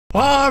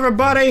Hello,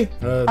 everybody!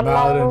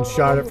 Madeline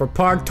Charlotte for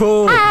part 2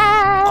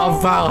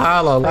 of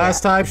Valhalla.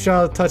 Last time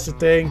Charlotte touched the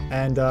thing,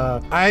 and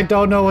I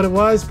don't know what it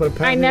was, but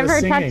apparently it was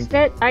singing.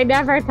 I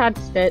never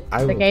touched it.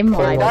 The game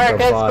lied.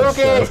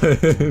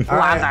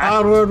 Alright,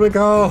 onward we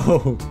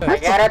go! I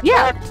got it.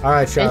 Yeah.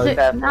 Alright, Charlotte.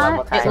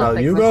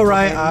 Charlotte, you go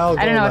right, I'll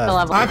go I don't know left.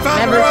 what the level I is.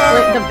 found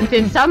a rock!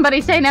 Did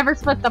somebody say never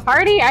split the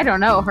party? I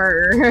don't know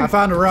her. I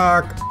found a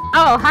rock.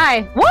 Oh,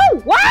 hi.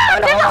 Whoa! Wow!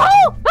 There's a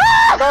hole!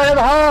 Ah! Go in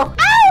the hole!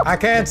 I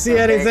can't see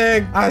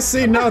anything. I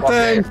see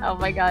nothing. Oh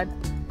my god.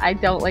 I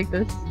don't like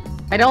this.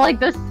 I don't like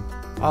this.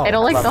 Oh, I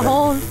don't like the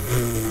holes.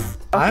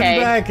 Okay,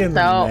 I'm back in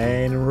the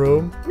main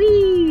room.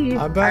 Whee!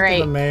 I'm back in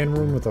the main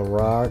room with a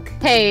rock.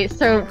 Hey,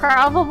 so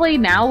probably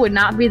now would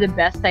not be the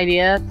best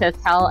idea to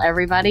tell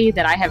everybody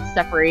that I have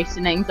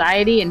separation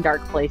anxiety in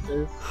dark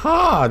places.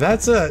 Huh,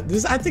 that's I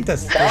think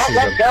this is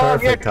a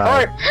perfect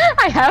time.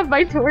 I have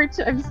my torch.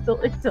 It's still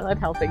not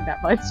helping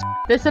that much.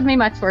 This would be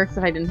much worse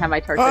if I didn't have my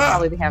torch. I'd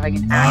probably be having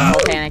an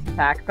actual panic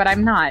attack, but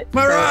I'm not.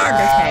 My rock!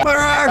 Okay. My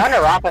rock! Found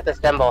a rock with the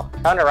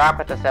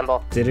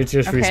symbol. Did it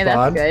just respawn? Okay,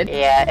 that's good.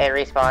 Yeah, it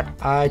respawned.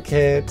 I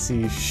can't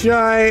see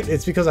shite.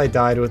 It's because I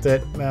died with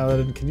it.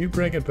 Madeline, can you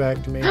bring it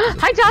back to me?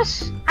 Hi,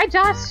 Josh! Hi,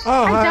 Josh!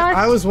 Oh, hi, Josh!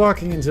 I was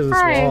walking into this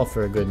Hi. wall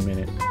for a good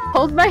minute.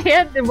 Hold my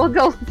hand and we'll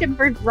go looking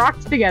for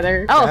rocks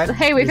together. Oh,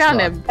 hey, we found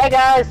him. Hey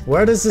guys!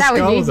 Where does this That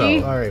was go, easy.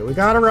 though? Alright, we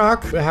got a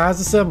rock. It has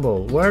a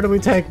symbol. Where do we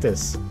take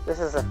this? This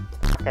is a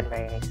fucking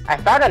maze. I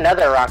found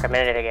another rock a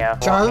minute ago.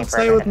 Charlotte,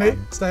 stay with me.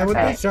 Stay with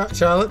me. Okay.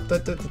 Charlotte, the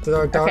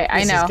darkness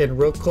I know. is getting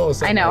real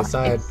close on I know. my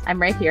side.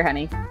 I'm right here,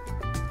 honey.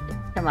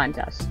 Come on,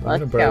 Josh. Let's I'm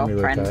gonna burn me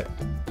go, like friend. that.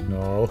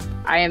 No.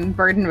 I am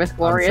burdened with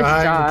glorious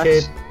I'm Josh.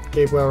 trying to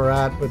keep where we're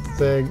at with the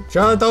thing.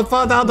 Charlotte, don't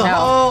fall down the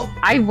hole!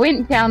 I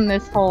went down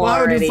this hole Why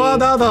would already. you fall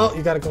down the hole?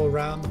 You gotta go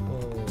around the hole.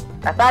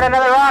 I found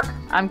another rock!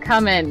 I'm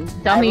coming.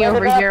 Dummy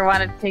over here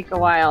wanted to take a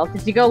while.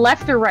 Did you go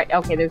left or right?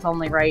 Okay, there's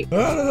only right.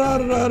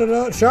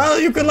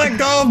 Charlotte, you can let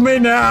go of me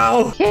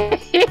now!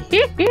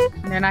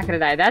 They're not gonna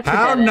die. That's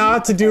How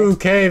not to do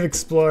cave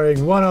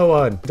exploring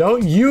 101.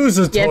 Don't use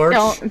a torch.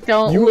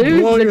 Don't you lose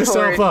blow the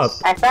yourself torch. up.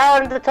 I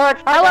found the torch!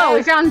 Hello,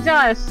 we found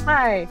Josh.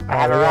 Hi. I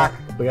have a rock.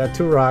 We got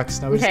 2 rocks.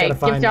 Now we just Okay, gotta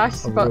find give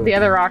Josh the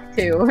other rock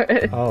too.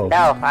 Oh.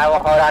 No, I will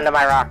hold on to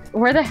my rock.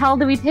 Where the hell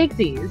do we take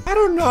these? I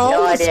don't know.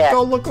 No Let's idea.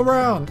 go look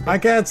around. I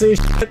can't see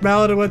shit.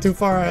 Madeline went too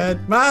far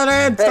ahead.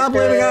 Madeline, stop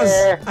leaving us.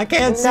 I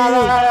can't see.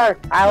 No.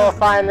 I will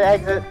find the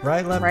exit.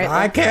 Right, left. Right,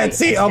 I left, can't right.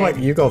 see. Oh my,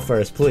 you go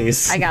first,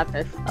 please. I got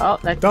this. Oh,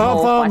 that's Don't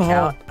the fall in the hole.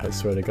 hole. Watch I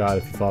swear to God,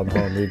 if you fall in the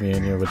hole, leave me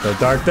in here with the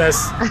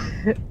darkness.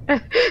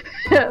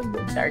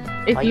 Dark.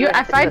 If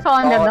I'd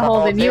fallen down the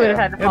hole, then you would have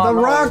had to fall And the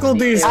in rock will Hi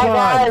despawn.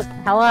 guys!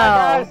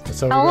 Hello.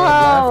 So we're going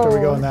left or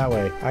we're going that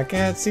way? I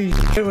can't see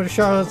shit with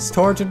Charlotte's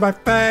torch in my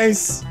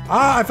face.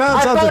 Ah, I found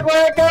I something. found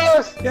where it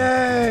goes! Yay.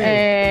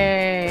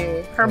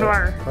 Hey.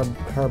 Herblur.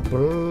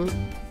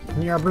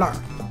 Herblur.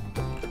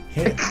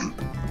 Hit.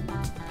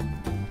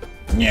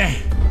 Yeah.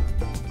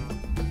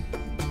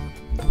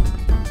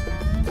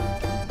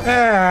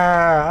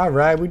 Ah, all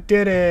right, we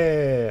did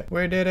it.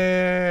 We did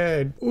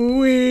it.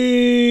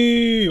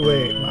 Wee.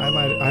 Wait,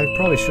 I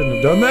probably shouldn't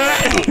have done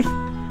that.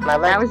 My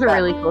leg That was a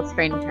really cool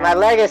screen. My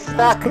leg is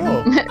stuck.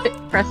 Cool.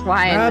 Press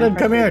Y. and Adam,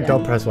 press come here. it Don't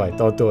down. press Y.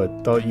 Don't do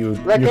it. Don't you.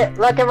 Look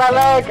at my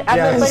leg.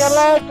 I'm missing a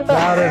leg.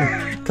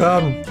 Adam,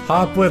 come.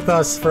 Hop with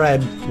us,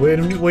 friend.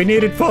 We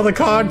need it for the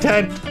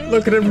content.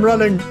 Look at him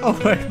running. Oh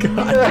my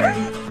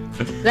God.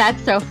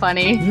 That's so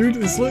funny.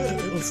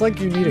 It's like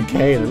you need a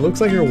cane. It looks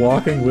like you're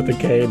walking with a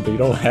cane, but you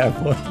don't have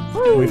one.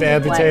 We've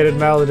amputated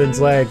Maladin's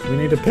leg. We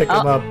need to pick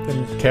him up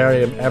and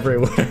carry him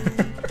everywhere.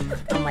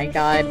 Oh my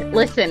God.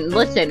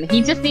 Listen.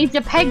 He just needs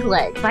a peg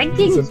leg.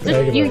 Vikings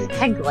just use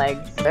peg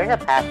legs. There's a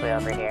pathway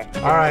over here.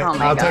 Alright, Oh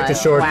my I'll God. take the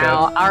shortcut.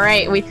 Wow.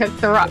 Alright, we took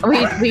the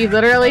we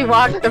literally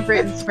walked the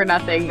bridge for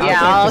nothing.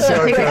 I'll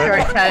take the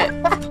shortcut.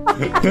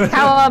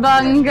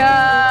 Cowabunga!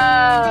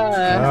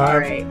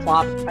 Alright,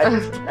 flop.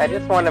 I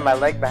just wanted my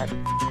leg back.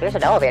 There's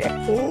an elevator.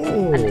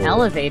 Ooh. An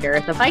elevator?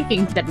 The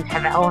Vikings didn't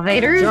have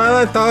elevators.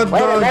 Charlotte,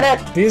 Wait a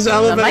minute. These The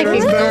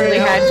elevators Vikings are very only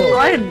had helpful.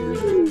 one.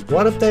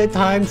 What if they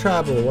time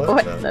travel?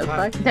 What the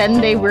fuck? Then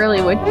they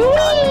really would.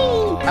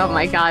 Oh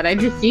my God! I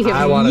just see him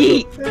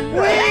yeet.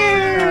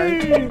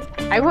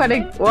 I want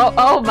to. Whoa!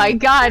 Oh my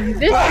God!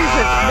 This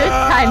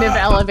kind of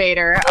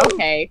elevator.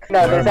 Okay.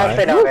 No, there's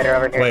actually an elevator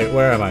over here. Wait,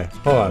 where am I?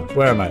 Hold on,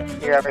 where am I?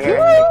 You're over here.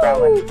 Big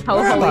problem. Oh,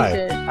 Where am holy I?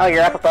 shit! Oh,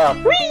 you're up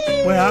above.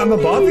 Wait, I'm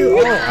above you?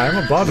 Oh,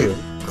 I'm above you.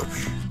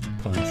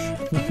 Punch.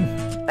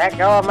 Let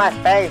go of my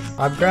face.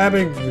 I'm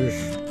grabbing your...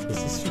 Is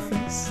this your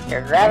face?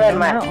 You're grabbing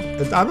my...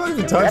 I'm not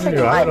even touching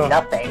you. I don't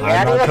know. Nothing. You're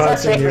I'm not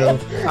touching you.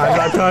 I'm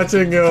not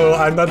touching you.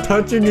 I'm not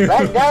touching you.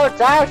 Let go,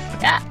 Josh.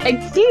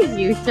 Excuse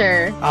you,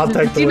 sir. I'll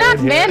take the Do lead not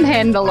here.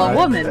 manhandle a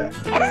woman.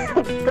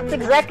 That's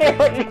exactly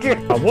what you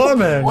do. A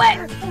woman? What?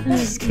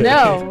 Just kidding.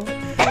 No.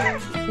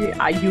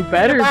 You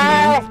better be.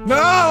 No,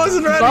 I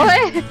wasn't ready.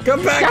 Boy.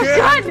 Come back Josh, here.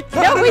 God!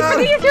 No, wait for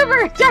the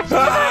YouTuber! Josh, come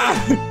on!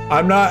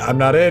 Ah! I'm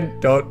not in.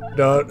 Don't.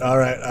 All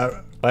right.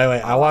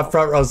 Wait. I want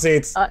front row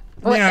seats.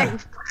 Wait, Yeah.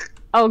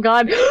 Oh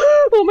god.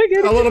 Oh my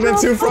god. A little bit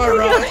too front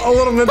row. A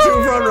little bit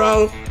too front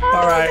row.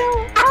 All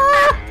right.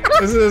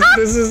 This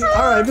is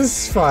all right.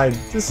 This is fine.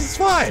 This is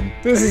fine.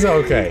 This is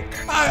okay.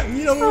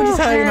 You know, we're just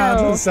hanging on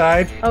to the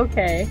side.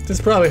 Okay. This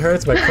probably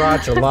hurts my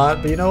crotch a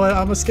lot, but you know what?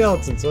 I'm a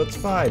skeleton, so it's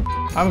fine.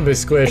 I'm a bit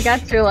squished. I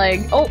got your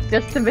leg. Oh,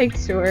 just to make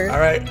sure. All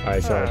right,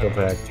 shall I go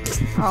back?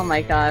 Oh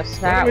my gosh,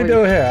 What that do we was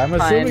do here? I'm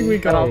fun, assuming we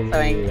but go. also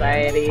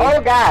anxiety.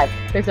 Oh god.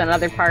 There's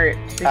another part.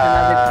 There's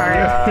another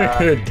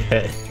part. You're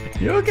dead.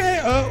 You okay?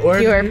 Oh, where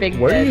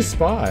do you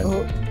spawn?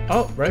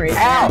 Oh, right.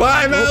 Ow.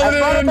 Bye, I followed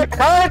Melody. the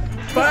cart.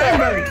 Bye,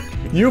 Melody.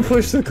 You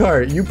pushed the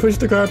cart. You pushed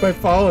the cart by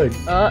falling.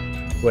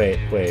 Wait.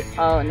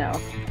 Oh no.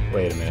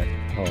 Wait a minute.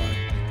 Hold on.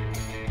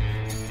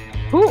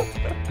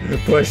 Ooh.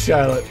 Push,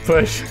 Charlotte.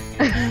 Push.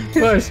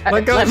 Push.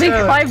 Let go, Let me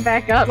Charlotte. climb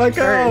back up. Let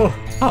go.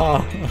 first.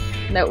 Oh.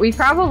 No, we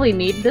probably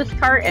need this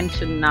cart and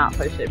should not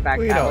push it back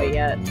We that don't way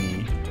yet.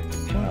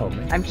 Well,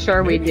 man. I'm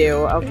sure we do,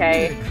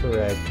 okay? You're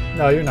correct.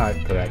 No, you're not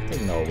correct.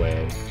 There's no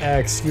way.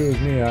 Excuse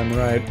me, I'm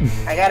right.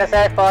 I got a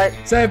save point.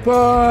 Save point!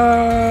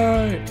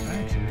 I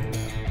actually did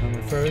that on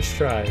the first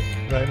try.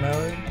 Right,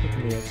 Melody? Look at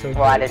me, I'm so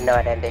Well, I good. didn't know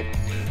it ended.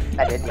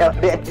 I didn't know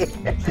it ended.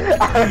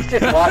 I was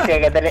just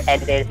watching and then it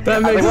ended.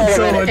 That I was makes like, it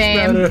so wait a much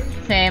minute.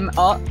 better. Same.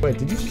 Oh, Wait,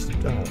 did you just...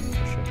 Oh,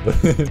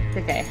 shit. it's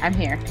okay. I'm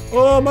here.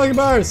 Oh, monkey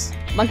bars!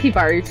 Monkey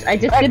bars. I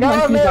just Let did go,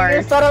 monkey man, you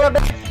bars. son of a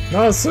bitch.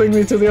 No, swing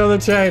me to the other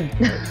chain.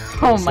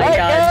 Oh my Let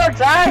god. go,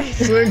 Josh.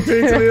 Swing me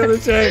to the other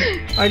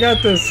chain. I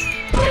got this.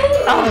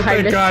 Oh, I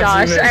thank missed God you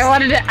Josh. missed. I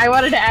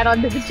wanted to add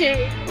on to the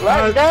chain.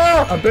 Let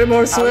go. A bit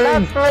more I'm swing.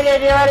 not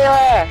swinging you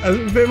anywhere.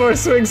 A bit more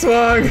swing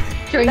swung.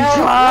 Swing No,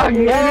 strong.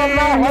 We need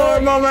more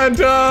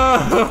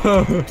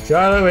momentum.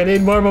 Charlotte, we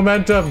need more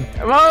momentum.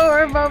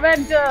 More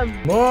momentum.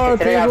 More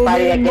Considering I'm people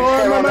fighting need against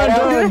more the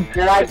momentum.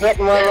 You're not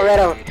getting more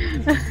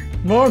momentum.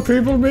 More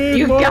people need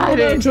You more got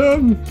it.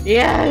 momentum.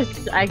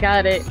 Yes, I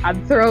got it.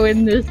 I'm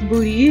throwing this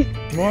booty.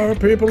 More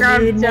people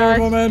Grab need Josh.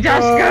 more momentum.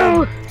 Josh,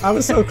 go. I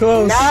was so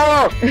close.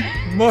 No.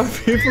 More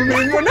people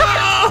need more.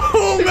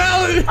 No,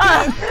 Melody.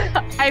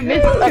 I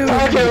missed I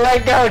told you,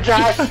 let go,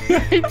 Josh.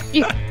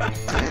 you.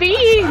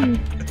 Fiend.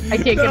 I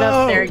can't get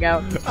up. There we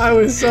go. I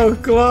was so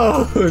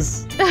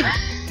close.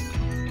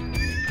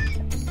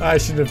 I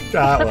should have.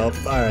 Well,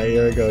 alright,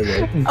 here we go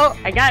again. Oh,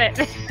 I got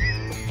it.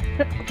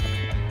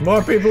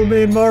 More people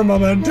need more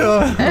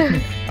momentum.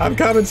 I'm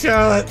coming,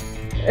 Charlotte.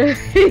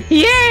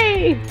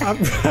 Yay!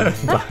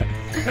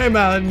 Hey,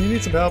 Malin, you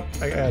need some help?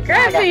 I got you.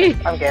 Grab me.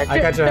 I'm good. I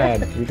got your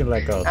hand. You can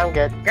let go. I'm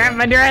good. Grab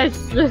my dress.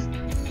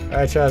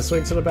 Alright, Charlotte,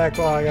 swing to the back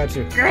wall. I got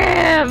you.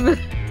 Grab.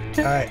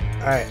 Alright.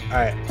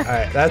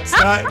 That's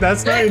not your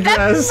dress.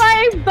 That's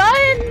my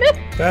bun.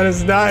 That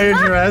is not your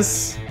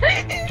dress.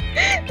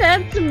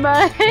 That's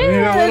my We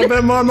need a little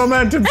bit more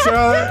momentum,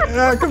 Charlotte.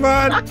 Oh, come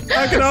on.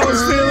 I can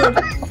almost feel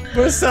it.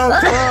 We're so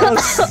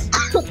close.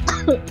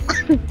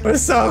 We're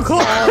so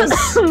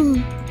close.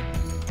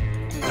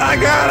 I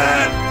got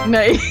it.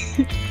 Nice.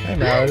 Hey,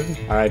 Malin.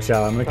 Alright,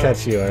 Charlotte, I'm gonna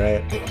catch you,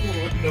 alright?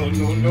 No.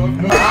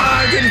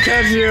 I didn't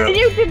catch you.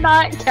 You did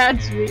not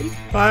catch me.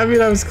 I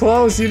mean, I was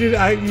close. You did.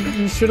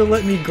 You should have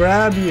let me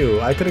grab you.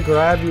 I could have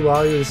grabbed you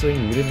while you were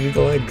swinging. You didn't need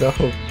to let go.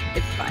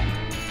 It's fine.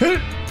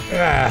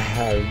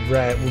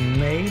 Alright, we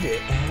made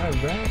it.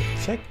 Alright,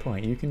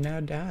 checkpoint. You can now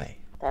die.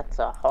 That's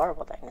a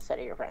horrible thing to say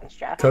to your friends,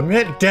 Josh.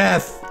 Commit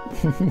death.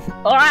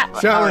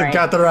 Charlotte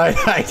got the right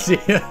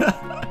idea.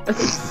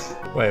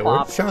 Wait,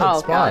 where'd Charlotte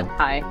spawn? God,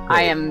 hi.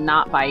 I am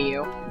not by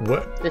you.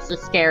 What? This is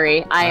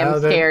scary. I am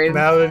scared.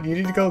 Malin, you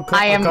need to go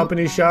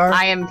accompany Char.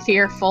 I am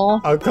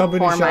fearful.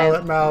 Accompany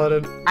Charlotte,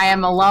 Malin. I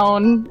am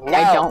alone. No.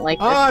 I don't like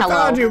this. Oh, I Hello.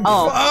 found you.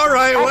 Oh. All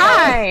right, well.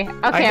 Hi. Okay,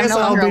 I guess I'm no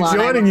longer I'll be alone.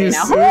 joining I'm you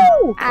now. soon. Woo!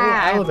 Oh, I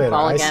have to elevator.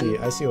 fall I again. see.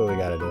 I see what we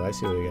gotta do.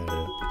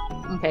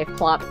 Okay,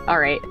 flop. All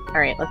right.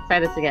 Let's try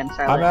this again,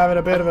 Charlotte. I'm having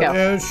a bit of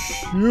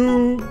Let's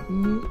an issue.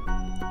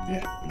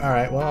 Yeah. All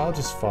right. Well, I'll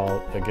just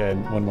fall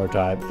again one more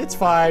time. It's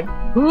fine.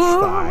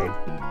 It's fine.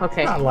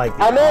 Okay. Not like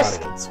the I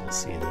missed. audience will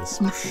see this.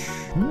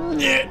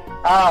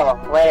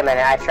 Oh, wait a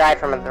minute. I tried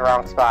from the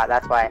wrong spot.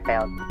 That's why I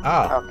failed.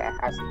 Oh, Okay,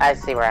 I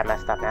see where I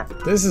messed up now.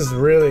 this is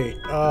really.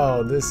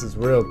 Oh, this is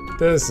real.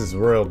 This is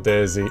real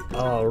dizzy.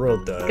 Oh, real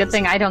dizzy. Good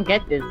thing I don't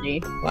get dizzy.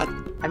 What?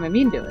 I'm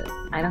immune to it.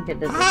 I don't get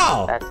dizzy.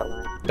 How? That's a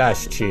lie.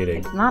 That's cheating.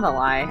 It's not a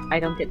lie. I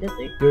don't get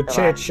dizzy. You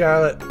cheat,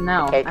 Charlotte.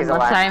 No, Cake is a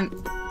unless lie. I'm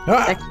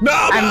Ah, no,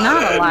 I'm not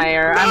a Malin!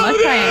 liar.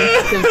 Unless I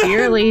am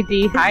severely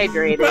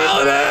dehydrated.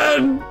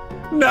 Malin!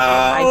 No!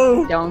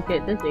 I don't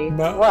get dizzy.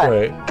 What?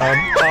 Wait.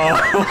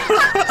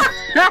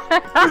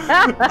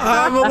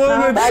 I'm a little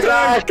bit Bye,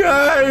 stuck,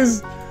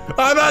 guys.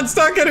 I'm not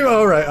stuck anymore.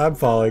 All right, I'm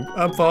falling.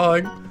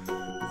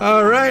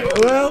 All right.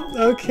 Well,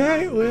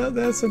 okay. Well,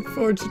 that's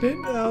unfortunate.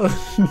 Oh,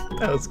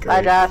 that was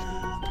Bye, great. Josh.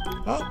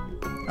 Oh,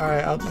 all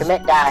right. I'll just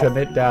Commit die.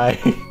 Commit die.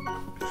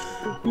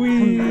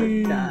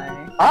 Wee. Die.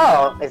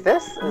 Oh, is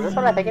this what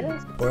I think it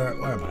is? Where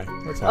am I?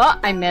 What's Oh,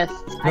 happening? I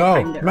missed. No,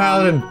 I timed it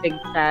Maladin. wrong. Big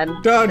sad.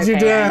 Don't you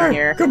Okay, I'm dare!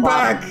 here. Come Wow.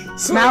 back!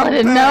 Swing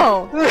Maladin, back.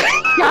 no!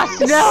 Gosh,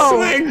 no!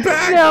 Swing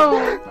back!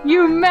 No!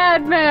 You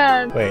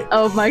madman! Wait.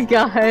 Oh my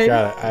god.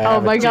 Charlotte, I Oh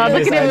have my a god,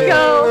 look at genius him idea.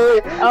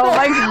 go! Oh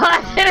my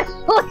god,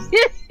 look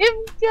at him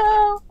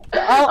go!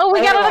 Oh,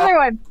 we got another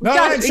one! No,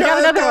 Josh, we got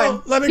Charlotte, another no.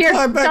 one! Let me Here,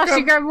 climb back Josh, up.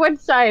 you grab one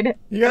side.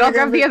 You And I'll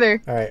grab the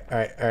other. Alright.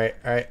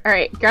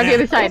 Alright, grab the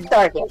other side. It's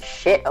dark as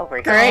shit over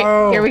here. Alright,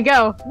 Oh. here we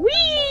go.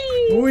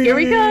 Whee! Whee! Here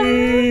we go!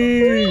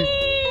 Whee!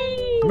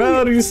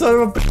 Melody, you son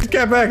of a bitch,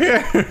 get back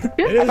here!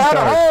 It is Found a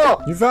dark.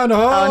 hole! You found a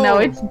hole! Oh no,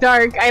 it's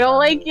dark. I don't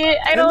like it.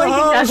 I don't In the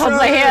like hole, it. Josh, hold my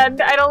Charlotte.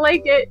 hand. I don't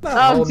like it. Not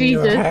Oh holding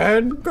your Jesus.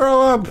 hand.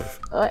 Grow up!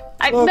 What?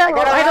 Look, No, I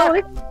got a I don't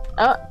rock. like.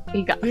 Oh,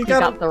 he got the rock.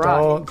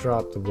 Don't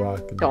drop the rock.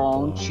 in the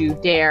Don't bomb. you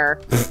dare,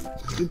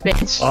 you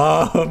bitch.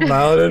 Oh,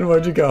 Maladin,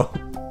 where'd you go?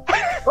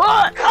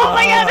 Oh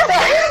my god!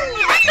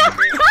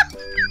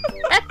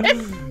 He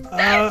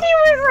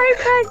went right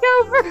back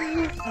over.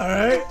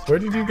 Alright, where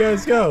did you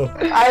guys go?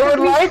 I would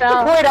like to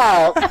fell. point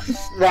out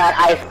that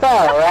I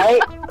fell,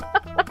 right?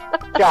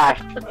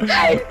 Josh,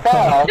 I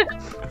fell,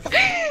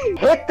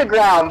 hit the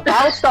ground,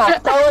 bounced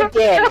off, fell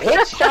again,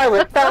 hit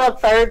Charlotte, fell a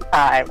third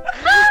time.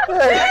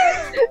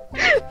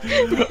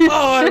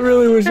 Oh, I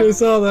really wish I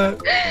saw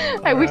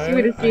that. I wish you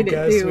would have seen I it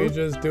guess too. we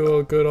just do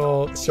a good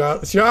old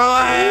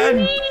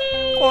Charlotte!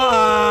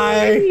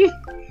 Why?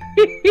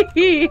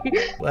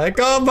 Let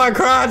go of my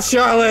crotch,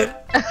 Charlotte!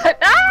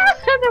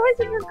 That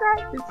wasn't your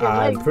crotch. It's your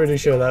I'm leg. pretty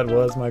sure that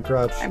was my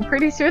crotch. I'm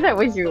pretty sure that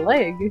was your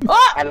leg.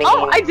 Oh, I mean,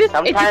 it just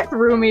sometimes-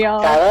 threw me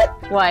off.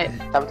 Charlotte, What?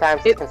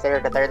 sometimes it's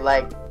considered a third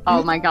leg.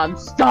 Oh my god,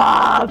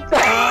 stop!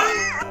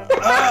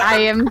 I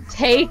am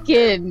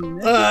taken.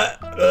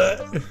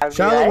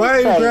 Charlotte, why are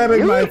you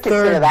grabbing my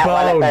consider third that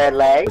one a bone? third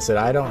leg. Listen,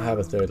 I don't have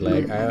a third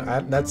leg.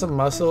 That's a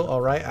muscle,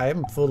 alright? I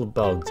am full of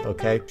bones,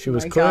 okay? She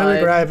was my clearly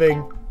God.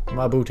 grabbing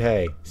my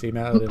booty. See,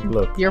 Maladin,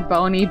 look. Your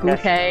bony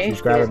bouquet. She's He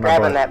was grabbing my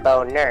grabbing butt. that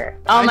boner.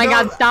 Oh my I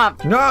god, know-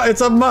 stop. No, it's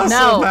a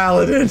muscle, No.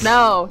 Maladin.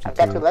 No. I've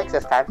got 2 legs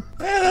this time.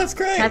 Yeah, that's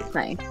great. That's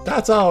nice.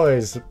 That's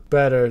always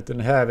better than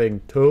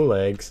having 2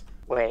 legs.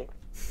 Wait.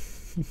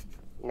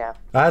 No.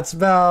 That's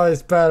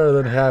always better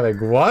than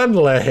having 1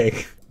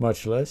 leg.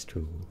 Much less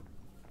 2.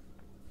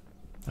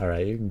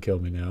 Alright, you can kill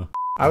me now.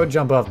 I would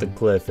jump off the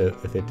cliff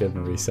if it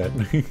didn't reset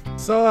me.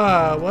 So,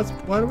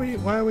 why are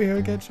we here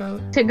again,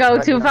 Charlotte? To go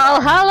to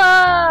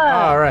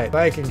Valhalla! Alright,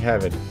 Viking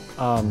heaven.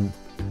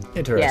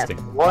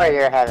 Interesting.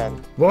 Warrior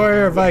heaven.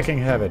 Warrior Viking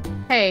heaven.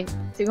 Hey,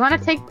 do you want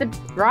to take the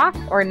rock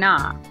or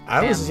not?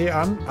 I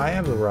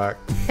am the rock.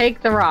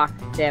 Take the rock,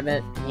 damn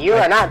it. You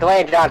are not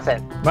Dwayne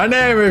Johnson. My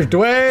name is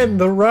Dwayne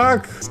the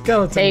Rock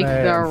Skeleton Take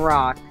Man. the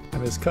rock.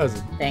 I'm his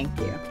cousin Thank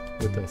you.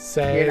 with the You're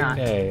same not.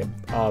 name,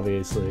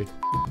 obviously.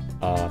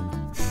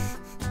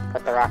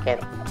 Put the rock in.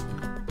 God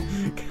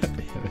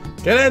damn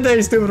it. Get in there,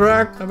 you stupid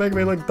rock! Don't make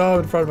me look dumb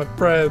in front of my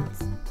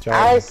friends. I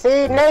Charlotte,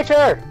 see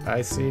nature.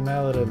 I see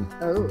Maladin.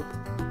 Oh,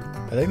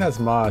 I think that's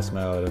Moss,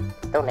 Maladin.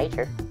 Still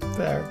nature.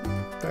 Fair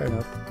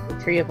enough. the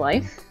tree of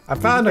life? I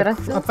found the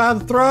Yggdrasil?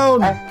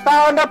 throne! I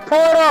found a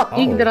portal.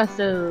 Oh.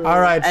 Yggdrasil.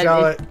 Alright, And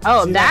Charlotte.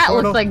 oh, See that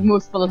portal? looks like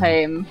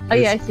Muspelheim. Oh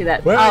yeah, I see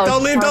that. Wait, oh,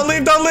 don't leave,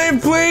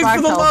 please,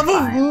 for the love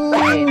of...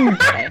 Right,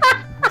 okay.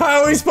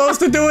 How are we supposed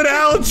to do an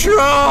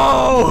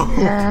outro?